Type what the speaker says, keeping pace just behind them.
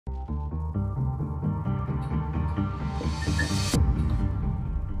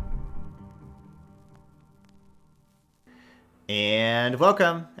And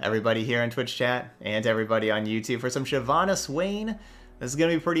welcome everybody here in Twitch chat and everybody on YouTube for some Shyvana Swain. This is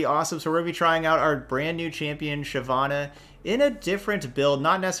going to be pretty awesome. So we're going to be trying out our brand new champion Shyvana in a different build,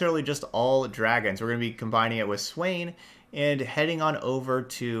 not necessarily just all dragons. We're going to be combining it with Swain and heading on over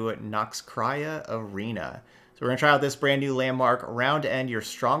to Noxus Arena. So we're going to try out this brand new landmark. Round end, your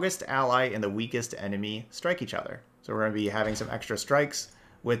strongest ally and the weakest enemy strike each other. So we're going to be having some extra strikes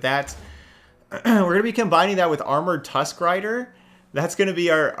with that. We're going to be combining that with Armored Tusk Rider. That's going to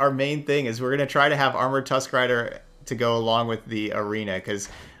be our main thing, is we're going to try to have Armored Tusk Rider to go along with the arena, because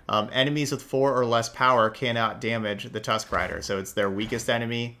enemies with 4 or less power cannot damage the Tusk Rider. So it's their weakest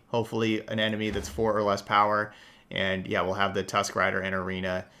enemy, hopefully an enemy that's 4 or less power. And yeah, we'll have the Tusk Rider and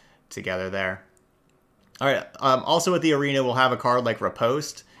arena together there. All right, also with the arena, we'll have a card like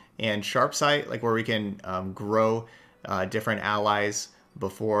Riposte and Sharp Sight, like where we can grow different allies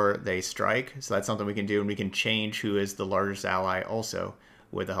before they strike. So that's something we can do, and we can change who is the largest ally also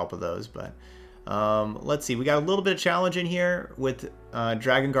with the help of those. But let's see, we got a little bit of challenge in here with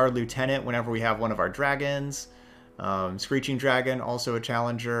Dragon Guard Lieutenant whenever we have one of our dragons. Screeching Dragon, also a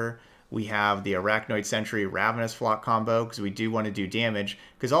challenger. We have the Arachnoid Sentry Ravenous Flock combo, because we do want to do damage,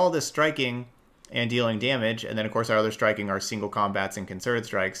 because all this striking and dealing damage, and then of course our other striking, our single combats and concerted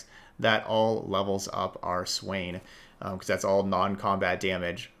strikes, that all levels up our Swain, because that's all non-combat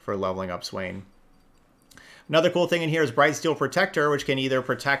damage for leveling up Swain. Another cool thing in here is Bright Steel Protector, which can either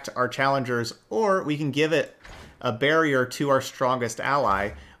protect our challengers, or we can give it a barrier to our strongest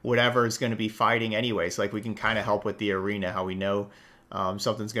ally, whatever is going to be fighting anyway. So like we can kind of help with the arena, how we know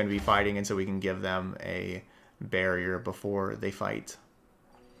something's going to be fighting, and so we can give them a barrier before they fight.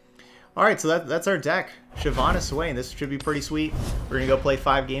 Alright, so that's our deck. Shyvana Swain. This should be pretty sweet. We're going to go play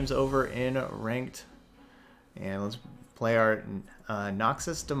 5 games over in Ranked. And let's play our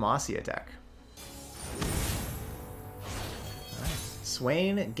Noxus Demacia deck. Right.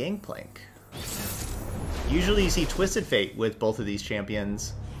 Swain Gangplank. Usually you see Twisted Fate with both of these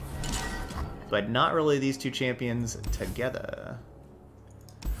champions, but not really these two champions together.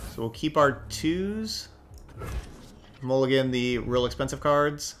 So we'll keep our 2s. Mulligan the real expensive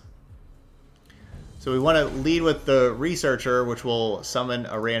cards. So we want to lead with the Researcher, which will summon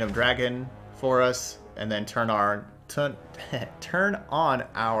a random dragon for us, and then turn on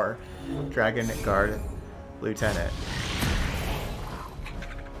our Dragon Guard Lieutenant.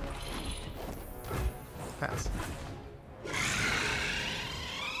 Pass.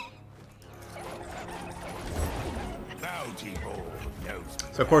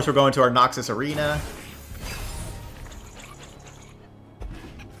 So of course we're going to our Noxus Arena.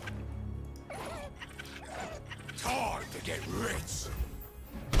 It's hard to get rich.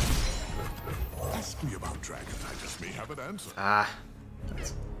 Ask me about dragons, I just may have an answer.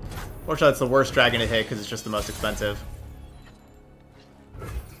 Fortunately, it's the worst dragon to hit because it's just the most expensive.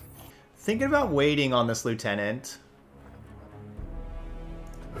 Thinking about waiting on this lieutenant.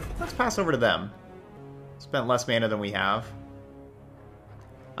 Let's pass over to them. Spent less mana than we have.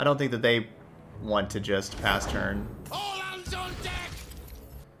 I don't think that they want to just pass turn. All hands on deck!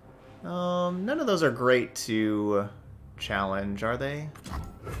 None of those are great to challenge, are they?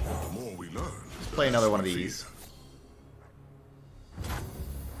 The more we learn, Let's play another one of these.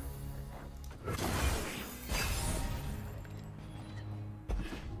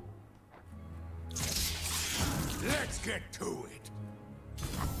 let's get to it.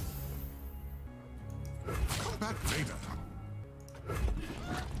 Come back later.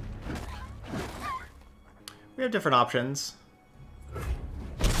 We have different options.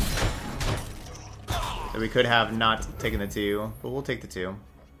 So we could have not taken the 2, but we'll take the 2.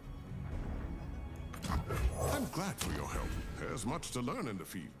 I'm glad for your help. There's much to learn in the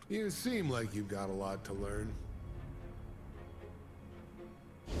field. You seem like you've got a lot to learn.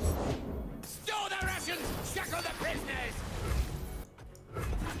 Store the rations! Shackle the prisoners!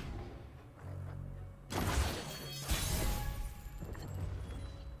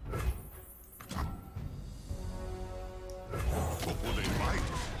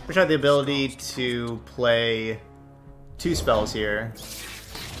 Wish I had the ability to play 2 spells here.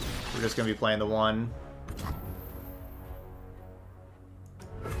 We're just going to be playing the 1.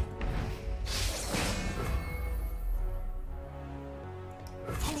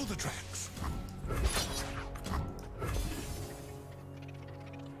 Follow the tracks.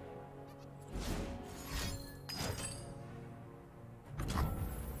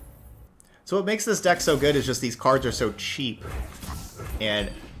 So what makes this deck so good is just these cards are so cheap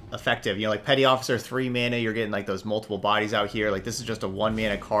and effective. You know, like Petty Officer 3 mana, you're getting like those multiple bodies out here. Like this is just a 1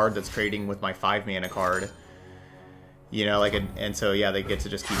 mana card that's trading with my 5 mana card. You know, like, and so yeah, they get to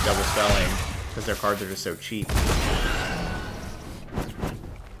just keep double spelling because their cards are just so cheap.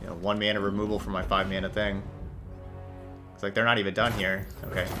 1 mana removal from my 5 mana thing. It's like they're not even done here.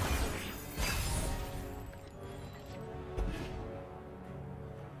 Okay.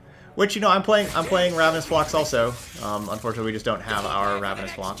 Which, you know, I'm playing Ravenous Flocks also. Unfortunately, we just don't have our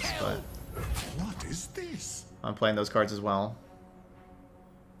Ravenous Flocks, but What is this? I'm playing those cards as well.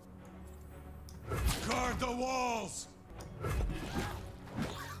 Guard the walls!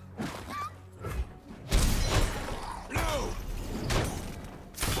 No!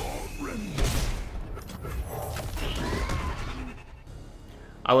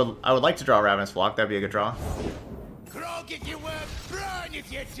 I would like to draw a Ravenous Flock. That'd be a good draw. Croak if you will, burn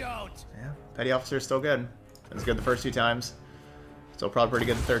if you don't. Yeah, Petty Officer is still good. It was good the first 2 times. Still probably pretty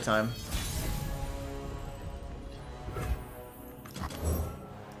good the 3rd time.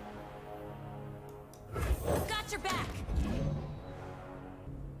 Got your back.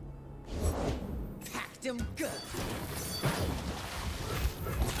 Packed him good.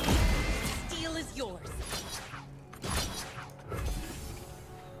 Steel is yours.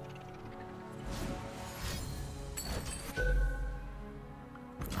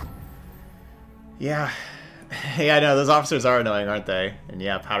 Yeah. Yeah, I know. Those officers are annoying, aren't they? And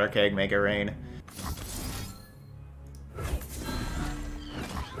yeah, Powder Keg, make it rain.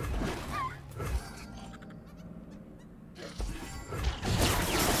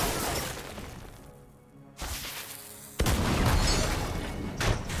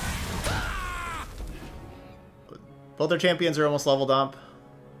 Both their champions are almost leveled up.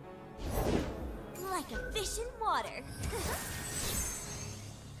 Like a fish in water.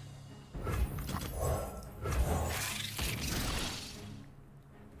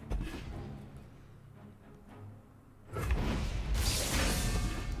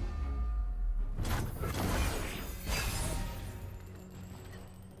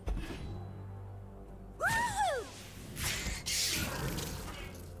 Woohoo!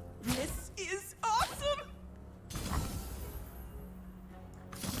 This is awesome.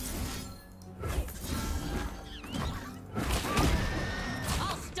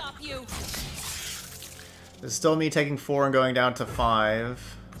 I'll stop you. This is still me taking 4 and going down to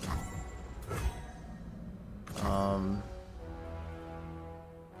 5.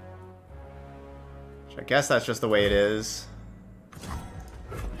 Which I guess that's just the way it is.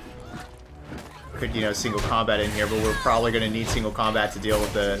 Could, you know, single combat in here, but we're probably going to need single combat to deal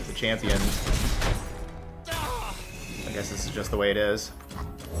with the champions. I guess this is just the way it is.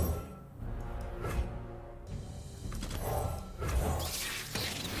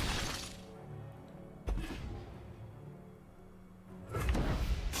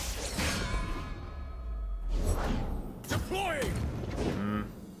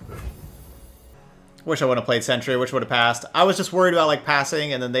 Wish I would have played Sentry. Wish I would have passed. I was just worried about like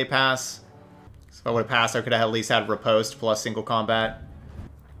passing and then they pass. So if I would have passed, I could have at least had Riposte plus single combat.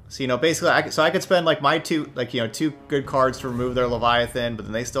 So, you know, basically, I could spend like my 2, like, you know, 2 good cards to remove their Leviathan, but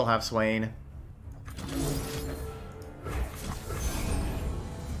then they still have Swain.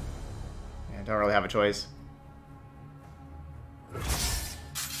 Yeah, don't really have a choice.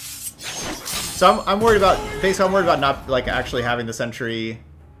 So I'm worried about, basically I'm worried about not like actually having the Sentry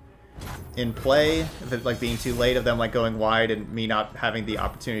in play, if it like being too late, of them like going wide and me not having the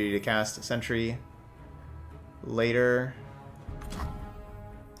opportunity to cast a Sentry later.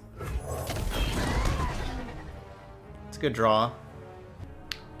 It's a good draw.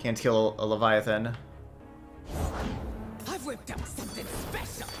 Can't kill a Leviathan. I've whipped up something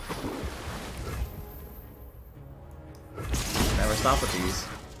special. Never stop with these.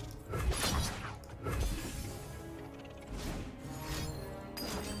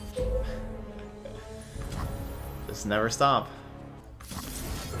 Just never stop.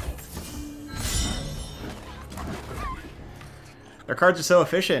 Their cards are so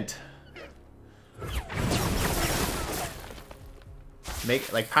efficient.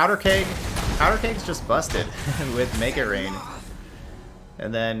 Powder Keg's just busted with Make It Rain.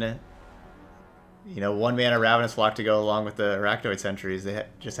 And then, you know, 1 mana Ravenous Flock to go along with the Arachnoid Sentries. They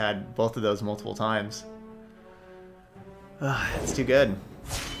just had both of those multiple times. It's too good.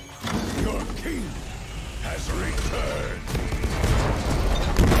 Your king has returned.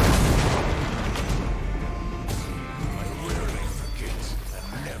 I rarely forget and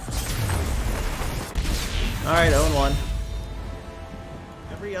never. Alright, 0-1.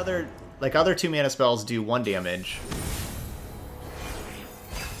 Every other, like, other 2 mana spells do 1 damage.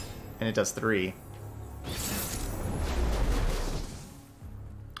 And it does 3.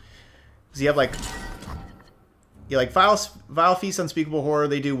 So you have, like, Vile Feast, Unspeakable Horror,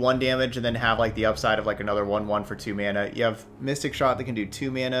 they do 1 damage and then have, like, the upside of, like, another 1/1 for 2 mana. You have Mystic Shot that can do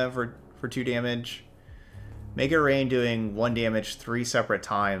 2 mana for 2 damage. Make It Rain doing 1 damage 3 separate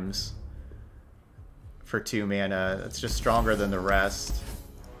times for 2 mana. That's just stronger than the rest.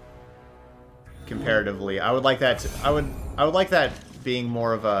 Comparatively. I would like that to, I would like that being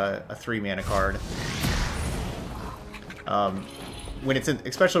more of a 3 mana card. When it's in,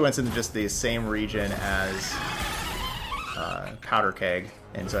 especially when it's in just the same region as Powder Keg,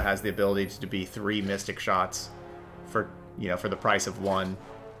 and so it has the ability to be 3 Mystic Shots for, you know, for the price of 1.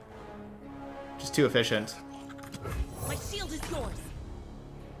 Just too efficient. My shield is yours.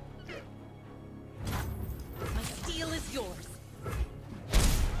 My steel is yours.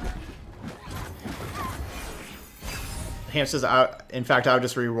 Ham says, in fact, I would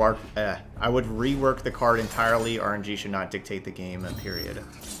just rework. I would rework the card entirely. RNG should not dictate the game. Period.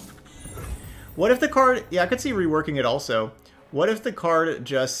 What if the card? Yeah, I could see reworking it also. What if the card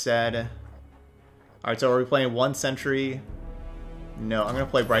just said, "All right, so are we playing 1 Sentry?" No, I'm gonna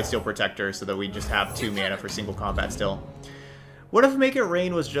play Brightsteel Protector so that we just have 2 mana for single combat still. What if Make It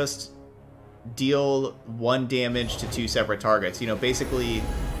Rain was just deal 1 damage to 2 separate targets? You know, basically.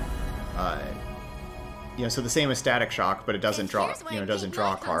 You know, so the same as Static Shock, but it doesn't draw. You know, it doesn't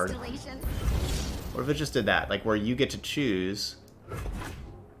draw a card. What if it just did that, like where you get to choose? So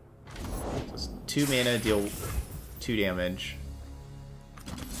it's 2 mana, deal 2 damage.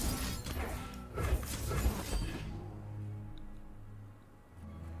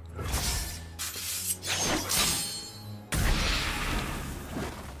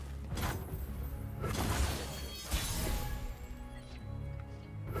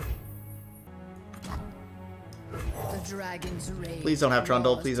 Please don't have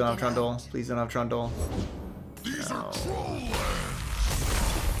Trundle. Please don't have Trundle. Please don't have Trundle. No.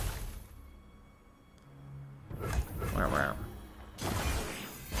 Wow.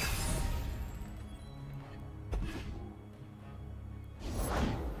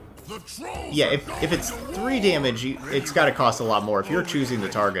 Yeah, if it's 3 damage, it's got to cost a lot more. If you're choosing the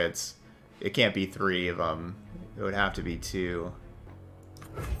targets, it can't be 3 of them. It would have to be 2.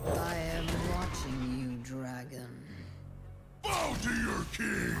 I am watching you, dragon. Bow to your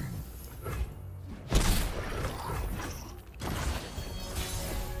king!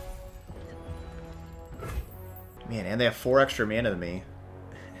 Man, and they have 4 extra mana than me.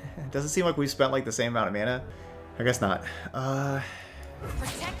 It doesn't seem like we've spent like the same amount of mana. I guess not.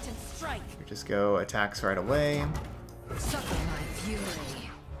 Protect and strike. Just go attacks right away. Sucker my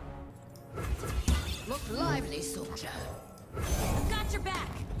fury. Look lively, soldier. Got your back.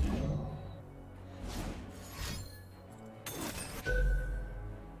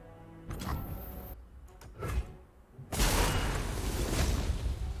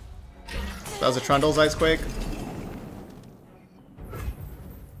 That was a Trundle's Ice Quake.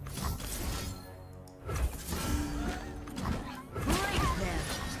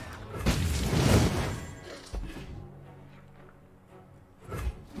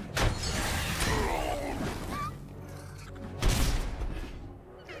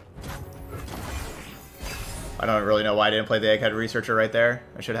 I don't really know why I didn't play the Egghead Researcher right there.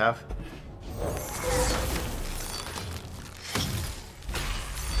 I should have.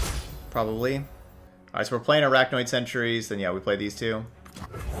 Probably. Alright, so we're playing Arachnoid Sentries, then yeah, we play these 2.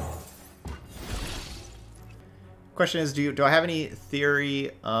 Question is, do I have any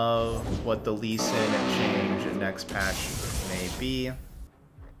theory of what the Lee Sin change in next patch may be?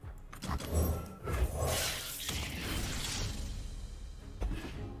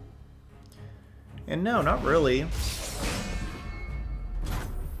 And no, not really.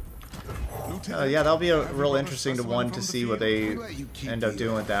 Yeah, that'll be a real interesting one to see what they end up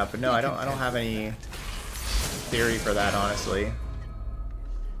doing with that. But no, I don't have any theory for that, honestly.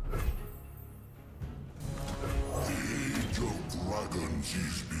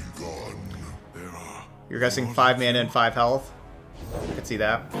 You're guessing 5 mana and 5 health? I can see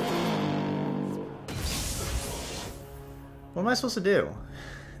that. What am I supposed to do?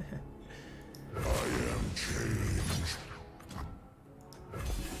 I am changed.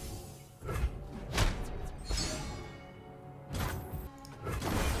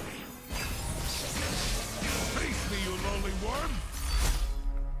 Face me, you lonely worm!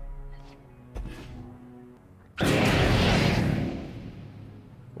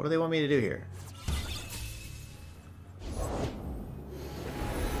 What do they want me to do here?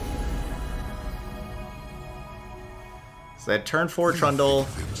 So they had turn 4 Trundle,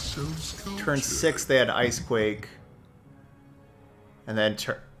 turn 6 they had Ice Quake, and then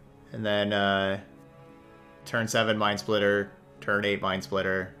turn 7 Mind Splitter, turn 8 Mind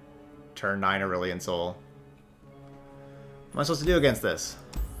Splitter, turn 9 Aurelion Soul. What am I supposed to do against this?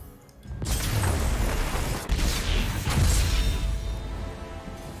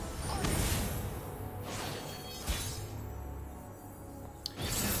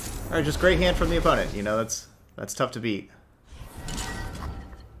 Alright, just great hand from the opponent. You know, that's tough to beat.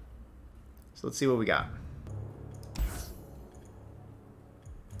 So let's see what we got.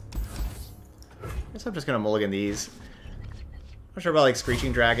 I guess I'm just gonna mulligan these. Not sure about like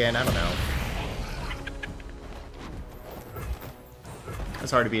Screeching Dragon, I don't know.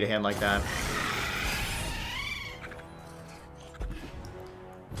 It's hard to beat a hand like that.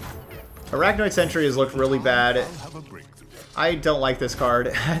 Arachnoid Sentry has looked really bad. I don't like this card.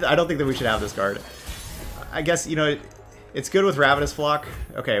 I don't think that we should have this card. I guess, you know, it's good with Ravenous Flock.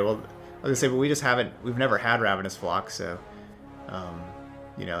 Okay, well, I was gonna say, but we just haven't, we've never had Ravenous Flock, so,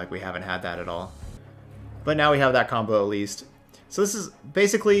 you know, like we haven't had that at all. But now we have that combo at least. So this is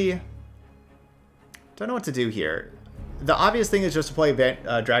basically, don't know what to do here. The obvious thing is just to play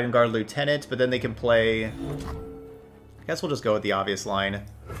Dragon Guard Lieutenant, but then they can play, I guess we'll just go with the obvious line.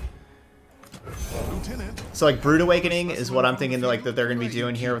 So like Brood Awakening is what I'm thinking like that they're going to be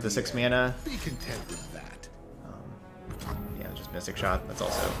doing here with the 6 mana. Be content with that. Yeah, just Mystic Shot. That's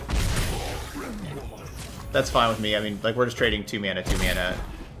also, that's fine with me. I mean, like we're just trading 2 mana, 2 mana.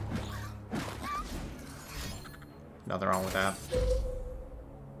 Nothing wrong with that.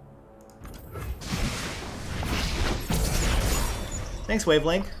 Thanks,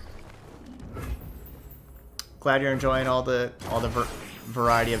 Wavelink. Glad you're enjoying all the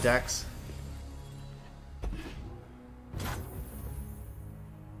variety of decks.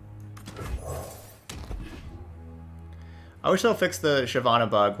 I wish they'll fix the Shyvana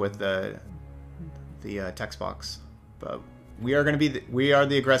bug with the text box, but we are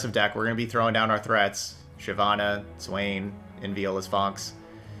the aggressive deck. We're gonna be throwing down our threats. Shyvana, Swain, Inviola's Fox.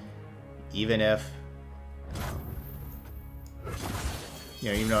 Even if,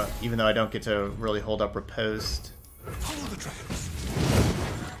 you know, even though I don't get to really hold up Riposte. Follow the tracks.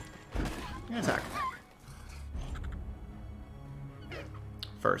 I'm gonna attack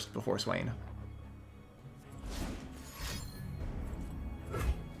first before Swain.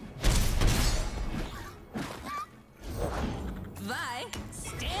 Vi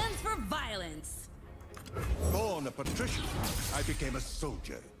stands for violence. Born a patrician, I became a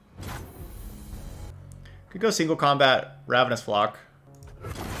soldier. Could go single combat Ravenous Flock.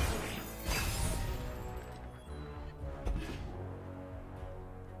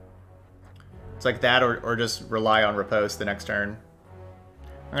 It's like that, or just rely on Riposte the next turn.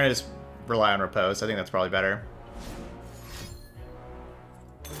 I'm gonna just rely on Riposte. I think that's probably better.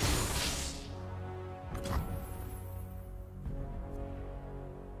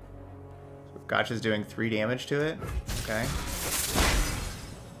 Gotcha's doing 3 damage to it. Okay.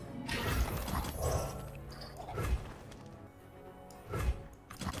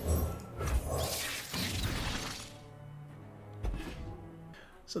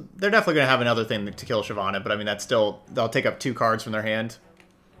 So they're definitely going to have another thing to kill Shyvana, but I mean, that's still, they'll take up 2 cards from their hand.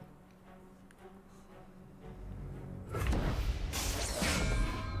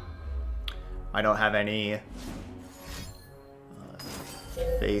 I don't have any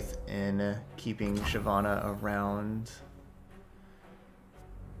faith in keeping Shyvana around.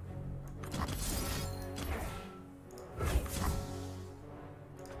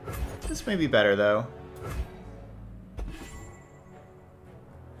 This may be better, though.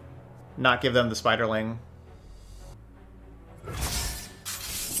 Not give them the Spiderling.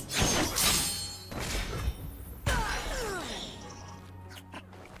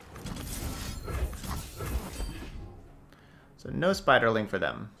 So no Spiderling for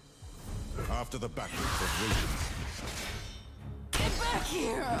them. After the battle for Radiance. Get back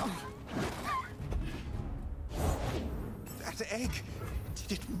here! That egg,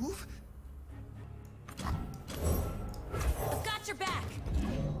 did it move? I've got your back!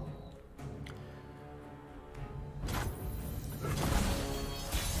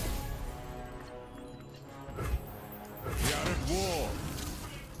 We are at war.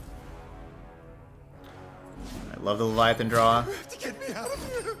 I love the Leviathan draw. To get me out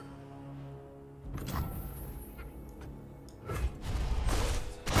of here.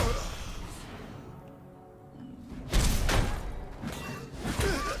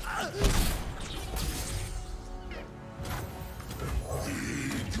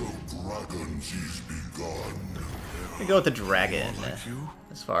 I go with the dragon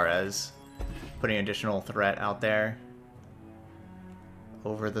as far as putting an additional threat out there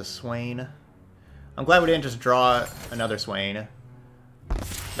over the Swain. I'm glad we didn't just draw another Swain.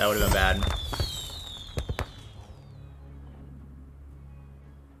 That would have been bad.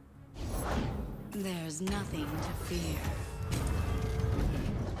 There's nothing to fear.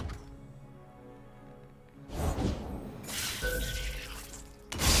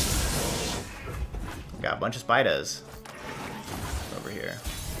 Got a bunch of spiders over here.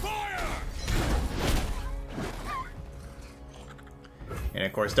 Fire! And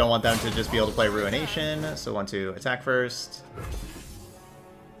of course, don't want them to just be able to play Ruination, so want to attack first.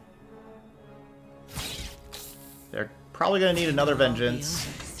 They're probably going to need another Vengeance.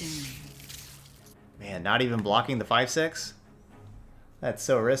 Man, not even blocking the 5/6? That's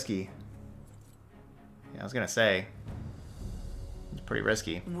so risky. Yeah, I was going to say. It's pretty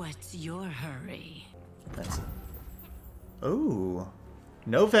risky. What's your hurry? That's... Ooh.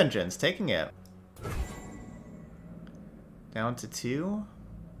 No Vengeance, taking it. Down to 2.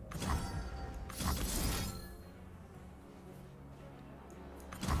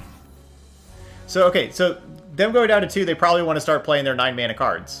 So, okay, so them going down to 2, they probably want to start playing their 9-mana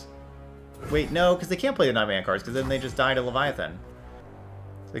cards. Wait, no, because they can't play the 9-mana cards, because then they just die to Leviathan.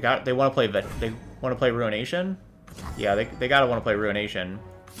 They want to play Ruination? Yeah, they gotta want to play Ruination.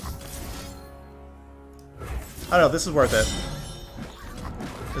 I don't know, this is worth it.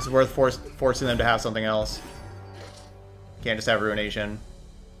 This is worth forcing them to have something else. Can't just have Ruination.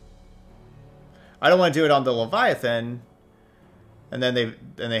 I don't want to do it on the Leviathan, and then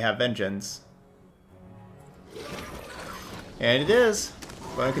they have Vengeance. And it is.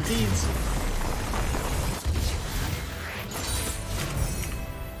 Bono concedes.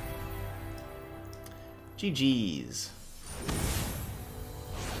 GG's.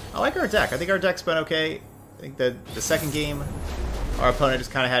 I like our deck. I think our deck's been okay. I think the second game, our opponent just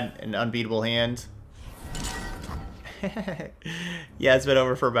kind of had an unbeatable hand. Yeah, it's been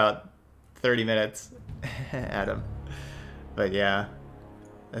over for about 30 minutes, Adam. But yeah,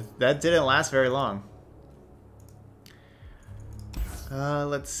 that didn't last very long.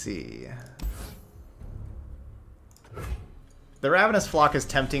 Let's see. The Ravenous Flock is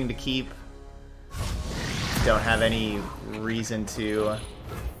tempting to keep. Don't have any reason to. I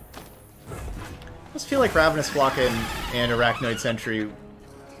just feel like Ravenous Flock and Arachnoid Sentry,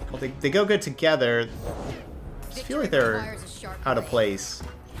 well, they go good together. I just feel like they're out of place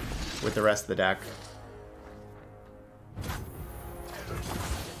with the rest of the deck.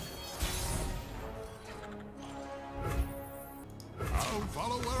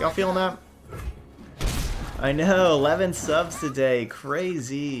 Y'all feeling that? I know, 11 subs today,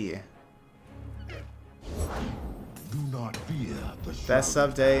 crazy. Do not fear the Best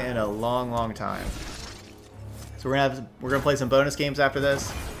sub day in a long, long time. So we're gonna play some bonus games after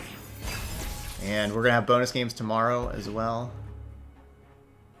this, and we're gonna have bonus games tomorrow as well.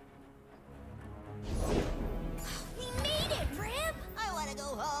 We made it, Brim! I wanna go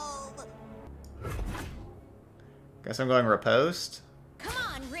home! Guess I'm going Riposte. Come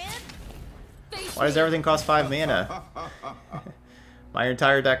on, Rib! Why does everything cost 5 mana? My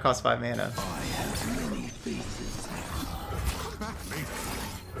entire deck costs 5 mana.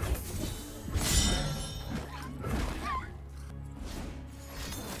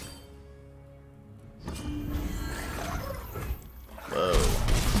 Whoa.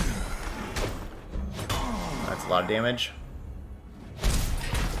 That's a lot of damage.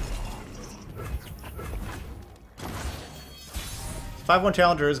 Five 5-1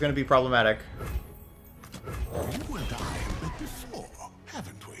 Challenger is going to be problematic. You and I have met before,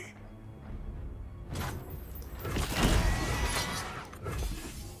 haven't we?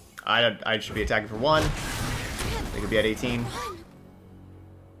 I should be attacking for 1. They could be at 18.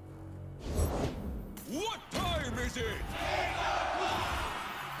 What time is it?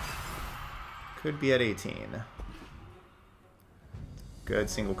 Could be at 18. Good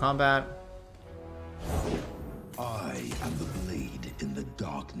single combat. I am the blade in the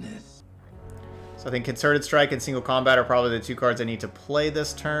darkness. So I think Concerted Strike and Single Combat are probably the 2 cards I need to play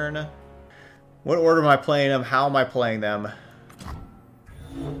this turn. What order am I playing them? How am I playing them?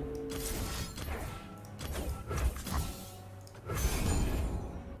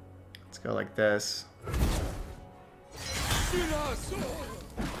 Let's go like this.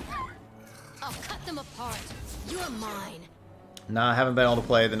 I'll cut them apart. You are mine. Nah, I haven't been able to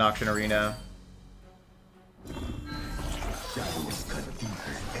play the Noxian Arena. Shadows cut deep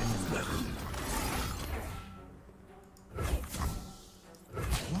as any weapon.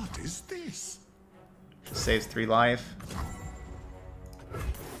 What is this? Just saves 3 life.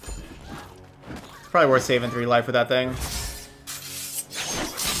 It's probably worth saving 3 life with that thing.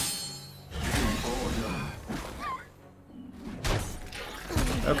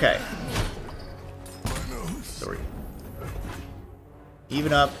 Okay. So we're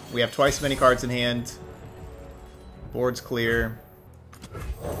even up. We have twice as many cards in hand. Board's clear.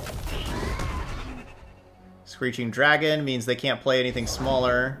 Screeching Dragon means they can't play anything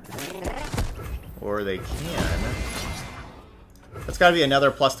smaller. Or they can. That's gotta be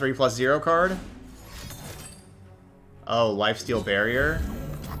another +3/+0 card. Oh, Lifesteal Barrier.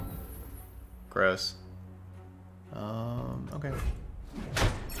 Gross. Okay.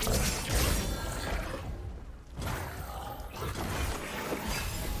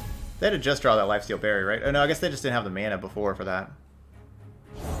 They had to just draw that Lifesteal Berry, right? Oh no, I guess they just didn't have the mana before for that.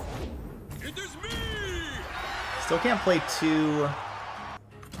 It is me! Still can't play 2.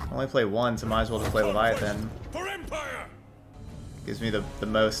 Only play 1, so might as well just play Leviathan. For Empire! Gives me the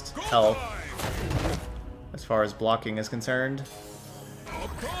most health as far as blocking is concerned. Up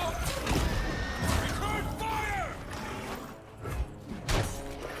top! Return fire!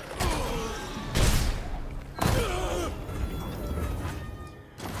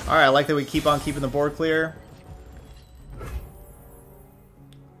 Alright, I like that we keep on keeping the board clear.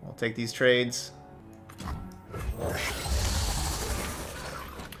 We'll take these trades.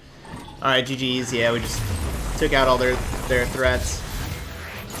 Alright, GG's. Yeah, we just took out all their threats.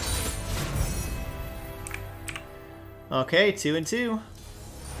 Okay, 2-2.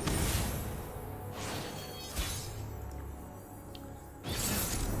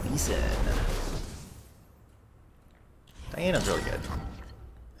 Decent. Diana's really good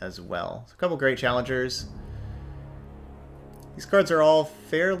as well. So a couple great challengers. These cards are all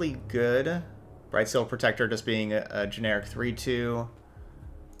fairly good. Brightsteel Protector just being a generic 3/2.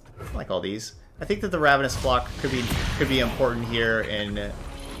 I like all these. I think that the Ravenous Flock could be important here in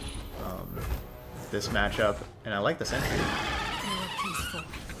this matchup, and I like the Sentry.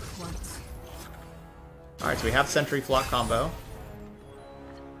 Alright, so we have Sentry Flock combo.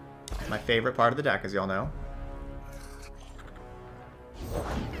 My favorite part of the deck, as y'all know.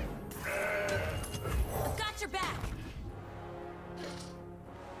 I've got your back.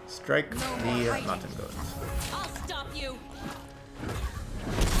 Strike the Mountain Goat. I'll stop you.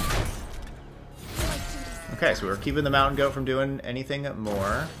 Okay, so we're keeping the Mountain Goat from doing anything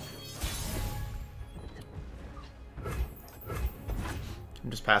more. I'm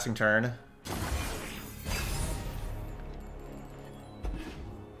just passing turn.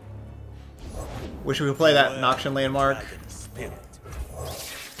 Wish we could play that Noxian landmark.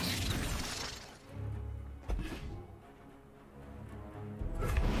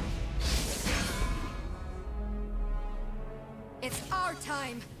 It's our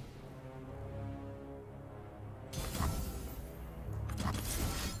time.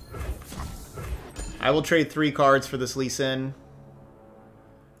 I will trade 3 cards for this Lee Sin.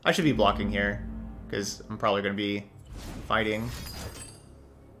 I should be blocking here, because I'm probably going to be fighting.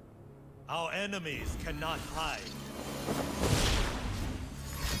 Our enemies cannot hide.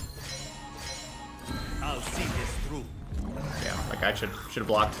 I'll see this through. Yeah, like I should have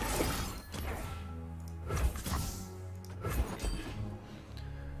blocked.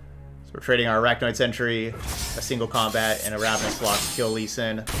 So we're trading our Arachnoid Sentry, a single combat, and a Ravenous Flock to kill Lee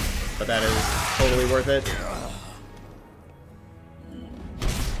Sin. But that is totally worth it.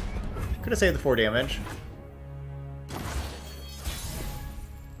 Could have saved the 4 damage.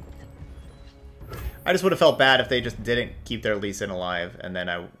 I just would have felt bad if they just didn't keep their Lee Sin alive, and then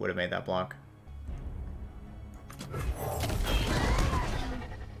I would have made that block.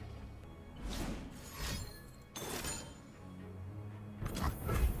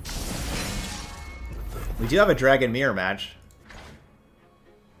 We do have a Dragon Mirror match.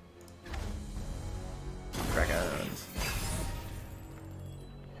 Dragons.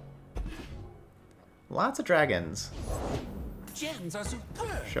 Lots of dragons. Gems are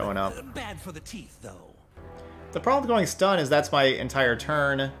superb. Showing up. Bad for the teeth, though. The problem with going stun is that's my entire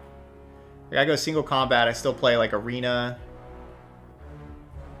turn. Like I go single combat, I still play like Arena.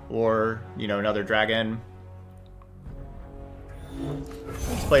 Or, you know, another dragon.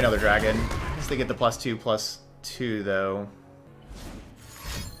 Let's play another dragon. I guess they get the +2/+2 though.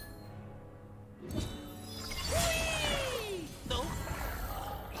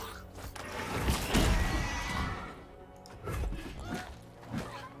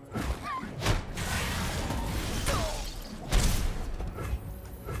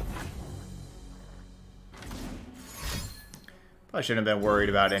 I shouldn't have been worried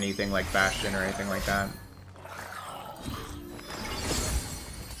about anything like Bastion or anything like that.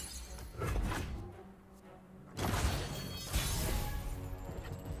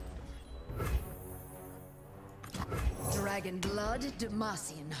 Dragon blood,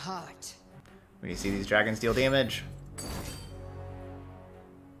 Demacian heart. When you see these dragons deal damage.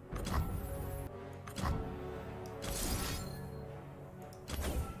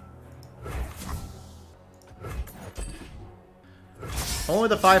 Only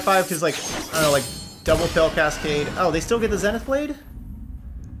with the 5/5 because, like, I don't know, like, double Pill Cascade. Oh, they still get the Zenith Blade?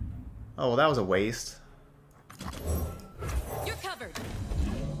 Oh, well, that was a waste. You're covered.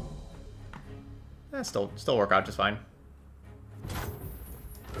 Still work out just fine.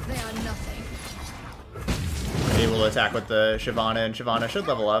 They are nothing. Able to attack with the Shyvana, and Shyvana should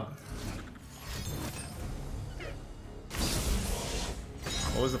level up.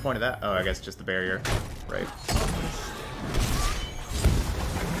 What was the point of that? Oh, I guess just the barrier. Right.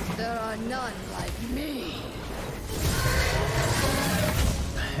 There are none like me.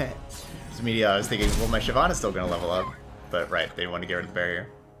 It's immediately I was thinking, well, my Shyvana's still going to level up. But right, they didn't want to get rid of the barrier.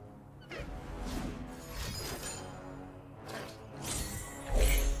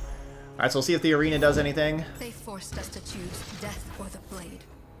 Alright, so we'll see if the arena does anything. They forced us to choose death or the blade.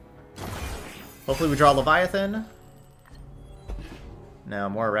 Hopefully we draw Leviathan. No,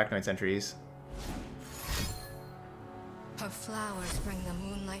 more Arachnoid sentries. Her flowers bring the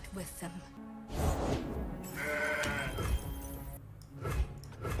moonlight with them.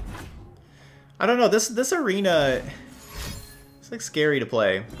 I don't know, this arena, it's like scary to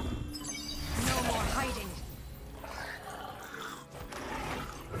play. No more hiding.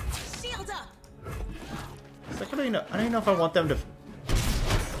 Shield up. It's like, I don't even know if I want them to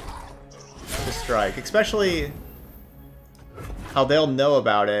strike, especially how they'll know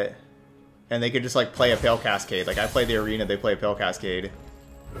about it, and they could just like play a Pale Cascade. Like I play the arena, they play a Pale Cascade.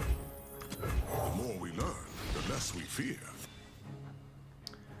 The more we learn, the less we fear.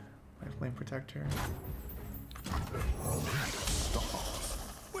 Flame Protector. Stars.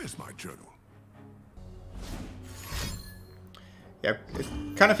 Where's my journal? Yeah, it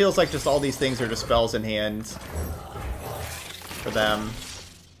kind of feels like just all these things are just spells in hand for them.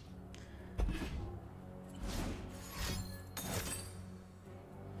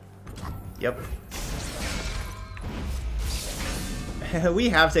 Yep. We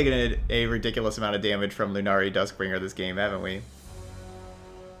have taken a ridiculous amount of damage from Lunari Duskbringer this game, haven't we?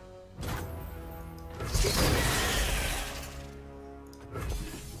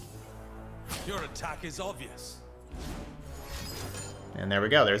 Your attack is obvious. And there we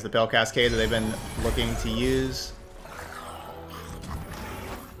go. There's the Pale Cascade that they've been looking to use.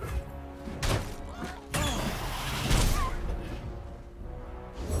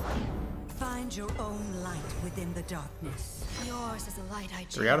 Find your own light within the darkness. Yours is a light I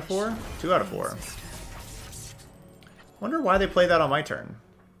cherish. 3 out of 4? 2 out of 4. Wonder why they play that on my turn.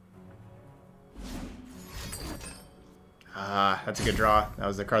 Ah, that's a good draw. That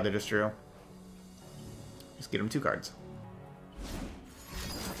was the card they just drew. Just get them 2 cards.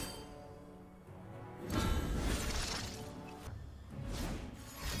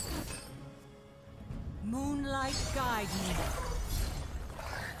 Moonlight guide me.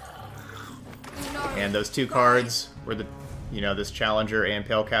 And those 2 cards were the, you know, this Challenger and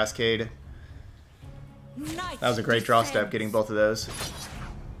Pale Cascade. That was a great draw step, getting both of those.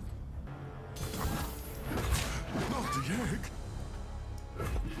 Not the egg.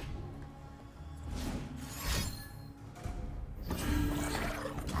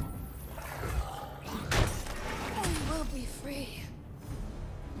 We will be free.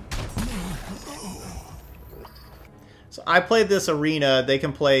 So I played this arena. They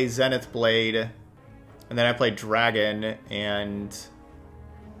can play Zenith Blade, and then I played Dragon, and so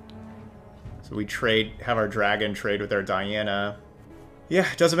we have our Dragon trade with our Diana. Yeah,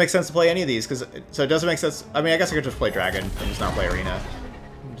 it doesn't make sense to play any of these, so it doesn't make sense. I mean, I guess I could just play Dragon and just not play Arena.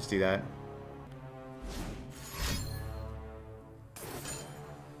 Just do that.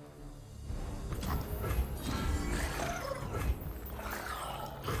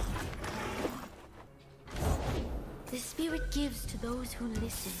 The spirit gives to those who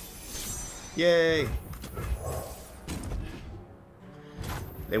listen. Yay!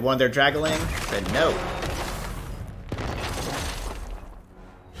 They won their Dragoling, said no.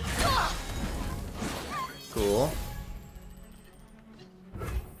 Cool.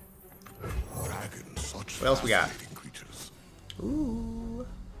 Dragons, such What else we got? fascinating creatures. Ooh.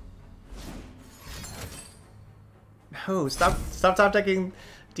 No, stop top decking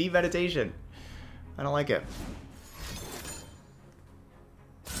Deep Meditation. I don't like it.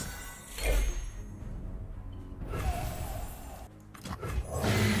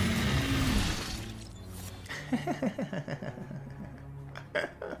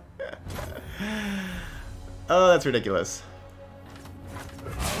 Oh, that's ridiculous.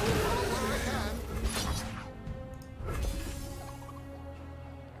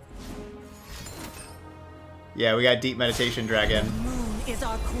 Yeah, we got Deep Meditation Dragon. Moon is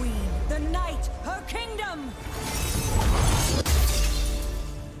our queen. The night, her kingdom.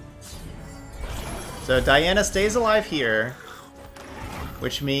 So Diana stays alive here,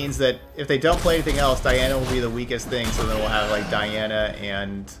 which means that if they don't play anything else, Diana will be the weakest thing, so then we'll have like Diana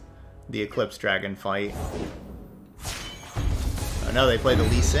and the Eclipse Dragon fight. Oh no, they play the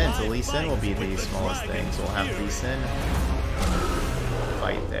Lee Sin, so Lee Sin will be the smallest thing, so we'll have Lee Sin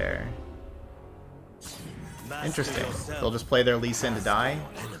fight there. Interesting. They'll just play their Lee Sin to die.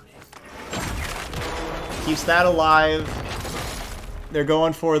 Keeps that alive. They're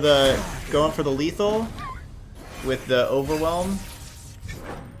going for the lethal with the overwhelm.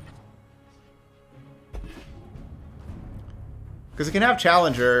 Because it can have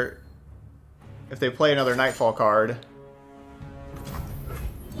Challenger if they play another Nightfall card.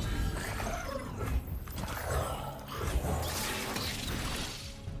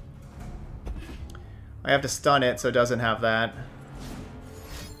 I have to stun it so it doesn't have that.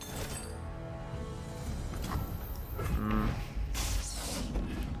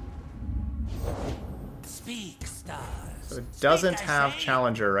 Speak, stars. So it doesn't have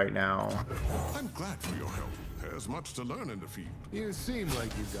Challenger right now. I'm glad for your help. There's much to learn in the field. You seem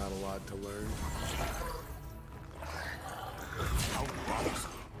like you've got a lot to learn. How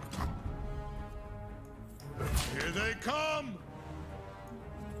bothersome. Here they come!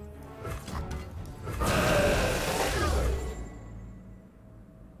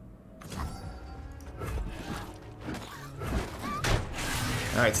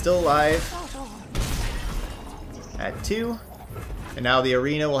 Alright, still alive. At 2. And now the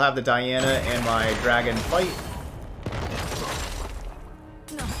arena will have the Diana and my dragon fight.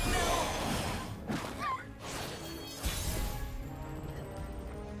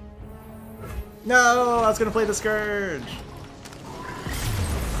 No, I was gonna play the Scourge.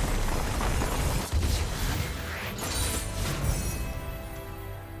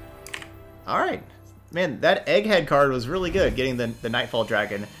 Alright. Man, that Egghead card was really good, getting the Nightfall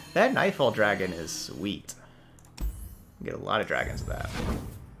Dragon. That Nightfall Dragon is sweet. Get a lot of dragons with that.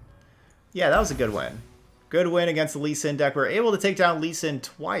 Yeah, that was a good win. Good win against the Lee Sin deck. We were able to take down Lee Sin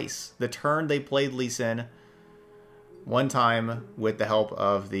twice. The turn they played Lee Sin, one time with the help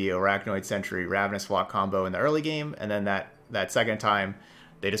of the Arachnoid Sentry Ravenous Walk combo in the early game, and then that second time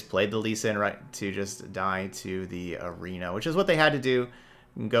they just played the Lee Sin right to just die to the arena, which is what they had to do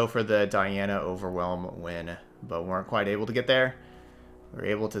and go for the Diana Overwhelm win, but weren't quite able to get there. We were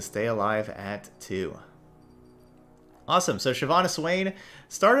able to stay alive at 2. Awesome. So Shyvana Swain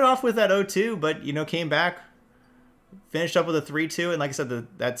started off with that 0-2, but, you know, came back, finished up with a 3-2, and like I said,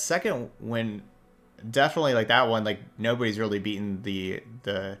 that second win, definitely like that one, like nobody's really beaten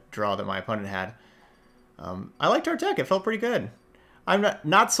the draw that my opponent had. I liked our deck. It felt pretty good. I'm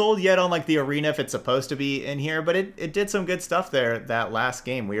not sold yet on like the arena if it's supposed to be in here, but it did some good stuff there that last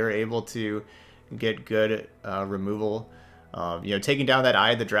game. We were able to get good removal. You know, taking down that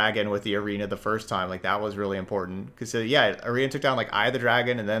Eye of the Dragon with the arena the first time, like that was really important. Because yeah, arena took down like Eye of the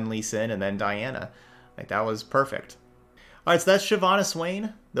Dragon and then Lee Sin and then Diana. Like that was perfect. All right, so that's Shyvana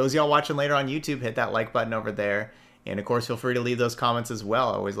Swain. Those of y'all watching later on YouTube, hit that like button over there. And of course, feel free to leave those comments as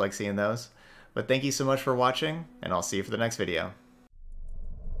well. I always like seeing those. But thank you so much for watching, and I'll see you for the next video.